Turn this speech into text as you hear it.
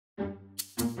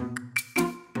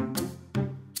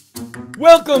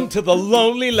Welcome to the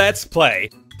Lonely Let's Play.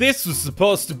 This was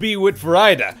supposed to be with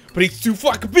Vareide, but he's too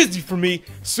fucking busy for me,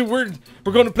 so we're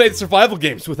gonna play the survival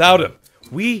games without him.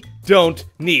 We don't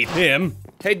need him.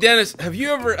 Hey Dennis, have you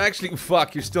ever actually—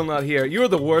 fuck, you're still not here. You're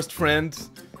the worst friend.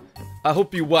 I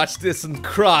hope you watch this and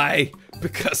cry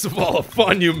because of all the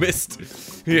fun you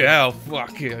missed. Yeah,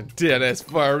 fucking Dennis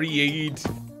Vareide.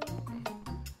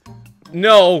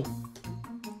 No.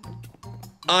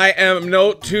 I am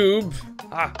no tube.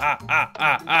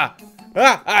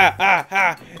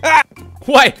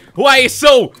 Why is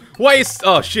so—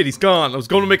 oh shit, he's gone. I was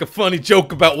gonna make a funny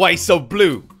joke about why he's so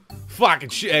blue. Fucking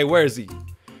shit. Hey, where is he?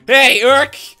 Hey,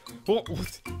 Urk!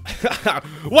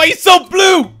 Why you so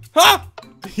blue? Huh?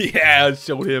 Yeah, I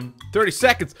showed him. 30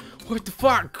 seconds. What the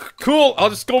fuck? Cool, I'll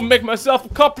just go make myself a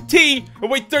cup of tea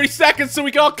and wait 30 seconds so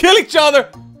we can all kill each other.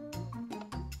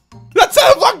 That's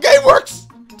how the fucking game works!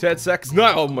 10 seconds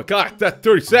now. Oh my god, that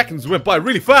 30 seconds went by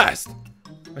really fast.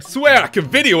 I swear I can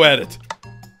video edit.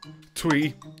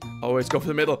 3. Always go for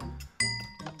the middle.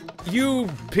 You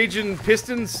pigeon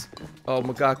pistons. Oh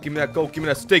my god, give me that gold, give me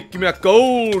that steak, give me that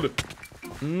gold.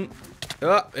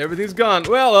 Everything's gone.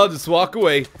 Well, I'll just walk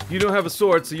away. You don't have a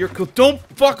sword, so you're cool. Don't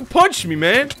fucking punch me,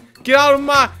 man. Get out of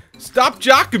my— stop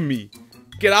jocking me.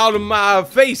 Get out of my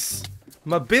face.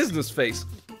 My business face.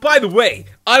 By the way,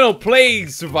 I don't play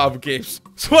survival games,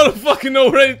 so I don't fucking know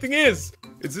where anything is.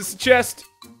 Is this a chest?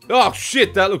 Oh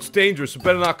shit, that looks dangerous. I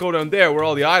better not go down there where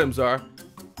all the items are.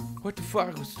 What the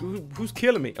fuck? Who's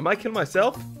killing me? Am I killing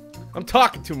myself? I'm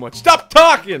talking too much. Stop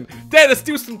talking! Dennis,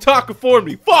 do some talking for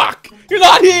me. Fuck! You're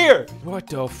not here! What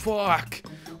the fuck?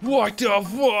 What the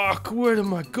fuck? Where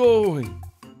am I going?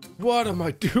 What am I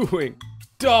doing?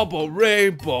 Double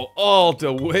rainbow all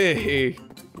the way.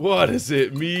 What does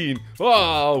it mean?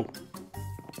 Oh!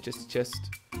 Just.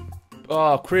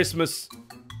 Oh, Christmas.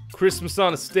 Christmas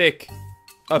on a stick.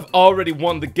 I've already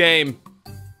won the game.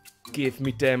 Give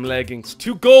me damn leggings.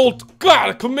 2 gold. God,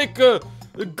 I can make a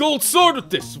gold sword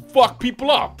with this. Fuck people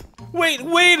up. Wait,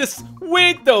 what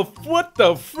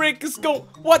the frick is going—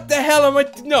 what the hell am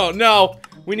I— no.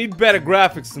 We need better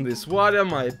graphics than this. What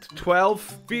am I,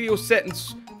 12? Video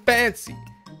settings fancy.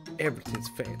 Everything's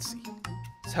fancy.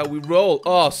 That's how we roll.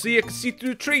 Oh, see, I can see through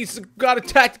the trees. I got a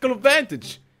tactical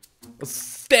advantage. I'll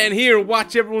stand here and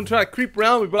watch everyone try to creep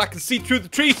around me, but I can see through the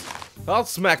trees. I'll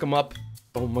smack him up.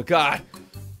 Oh my god.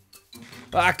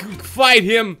 I can fight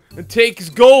him and take his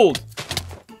gold.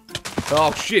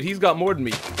 Oh shit, he's got more than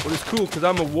me. But it's cool because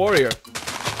I'm a warrior.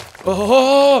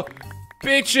 Oh,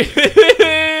 bitchin'!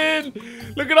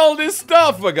 Look at all this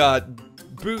stuff. I got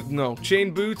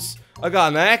chain boots. I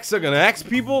got an axe. I can axe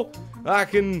people. I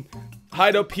can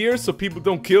hide up here so people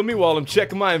don't kill me while I'm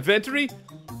checking my inventory.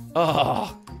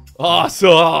 Oh,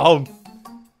 awesome.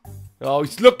 Oh,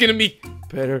 he's looking at me.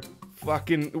 Better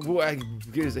fucking—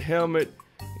 here's a helmet.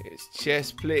 Here's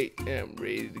chest plate. I'm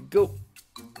ready to go.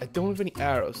 I don't have any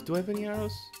arrows. Do I have any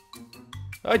arrows?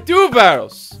 I do have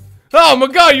arrows. Oh my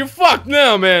god, you're fucked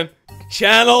now, man.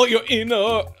 Channel your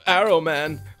inner arrow,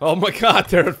 man. Oh my god,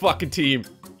 they're a fucking team.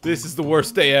 This is the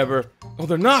worst day ever. Oh,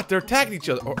 they're not. They're attacking each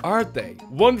other. Or are they?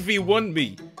 1v1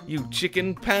 me. You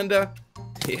chicken panda.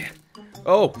 Yeah.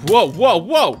 Oh,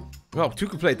 whoa. Oh, 2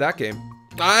 can play that game.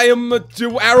 I am a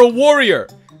arrow warrior.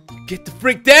 Get the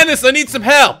frick— Dennis, I need some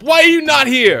help. Why are you not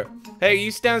here? Hey,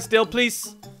 you stand still,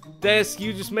 please. Dennis,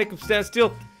 you just make him stand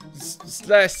still.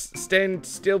 Stand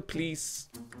still, please.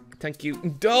 Thank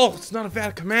you. No, it's not a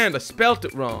valid command. I spelt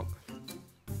it wrong.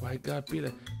 Why God be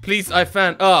like— please, I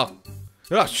fan— oh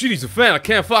shit, he's a fan. I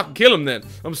can't fucking kill him then.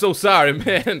 I'm so sorry,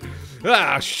 man.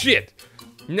 Ah, shit.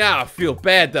 Now I feel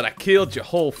bad that I killed your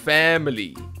whole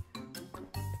family.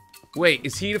 Wait,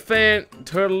 is he the fan?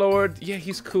 Turtle Lord? Yeah,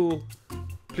 he's cool.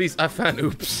 Please, I fan—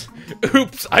 oops.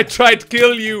 Oops, I tried to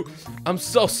kill you. I'm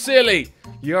so silly.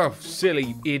 You're a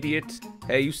silly idiot.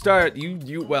 Hey,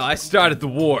 well, I started the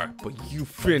war, but you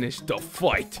finished the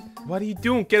fight. What are you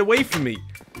doing? Get away from me.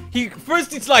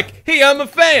 First he's like, hey, I'm a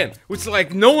fan. Which,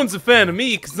 like, no one's a fan of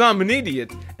me because I'm an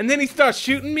idiot. And then he starts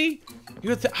shooting me.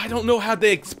 I don't know how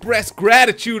they express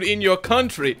gratitude in your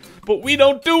country, but we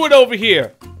don't do it over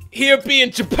here. Here be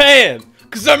in Japan,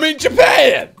 because I'm in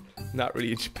Japan. Not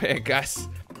really in Japan, guys.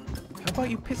 How about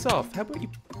you piss off? How about you—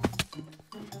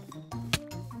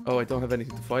 oh, I don't have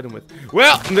anything to fight him with.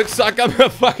 Well, looks like I'm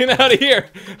fucking out of here.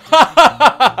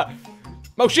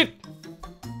 Oh shit!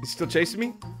 He's still chasing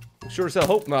me? Sure as hell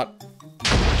hope not.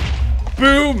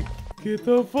 Boom! Get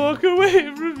the fuck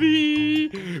away from me!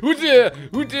 Who dare?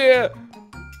 Who dare?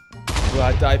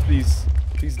 God, die, please.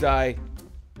 Please die.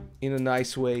 In a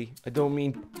nice way. I don't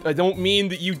mean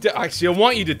that you die. Actually, I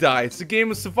want you to die. It's a game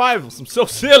of survival. I'm so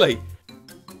silly.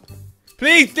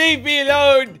 Please leave me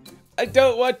alone. I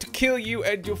don't want to kill you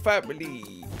and your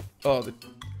family. Oh, the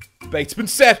bait's been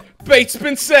set. Bait's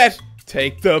been set.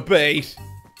 Take the bait.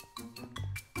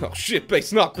 Oh shit,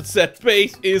 bait's not been set.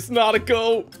 Bait is not a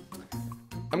go.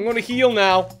 I'm gonna heal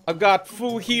now. I've got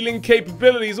full healing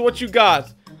capabilities. What you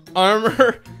got?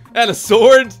 Armor and a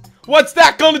sword? What's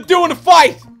that gonna do in a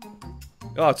fight?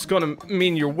 Oh, it's gonna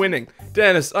mean you're winning.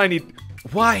 Dennis, I need...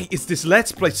 Why is this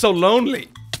Let's Play so lonely?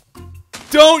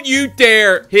 Don't you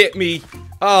dare hit me.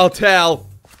 I'll tell.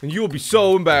 And you'll be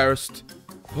so embarrassed.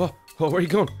 Oh, where are you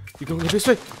going? You going this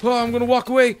way? Oh, I'm gonna walk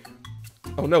away.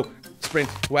 Oh no.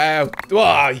 Sprint. Wow.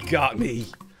 Oh, you got me.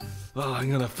 Oh, I'm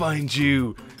gonna find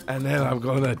you. And then I'm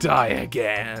gonna die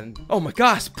again. Oh my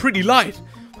gosh, pretty light.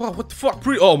 Wow, what the fuck?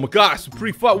 Oh my gosh,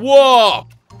 pretty far. Whoa!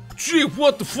 Gee,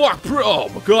 what the fuck? Oh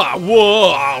my god,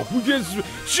 whoa!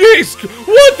 Jeez,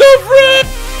 what the frick?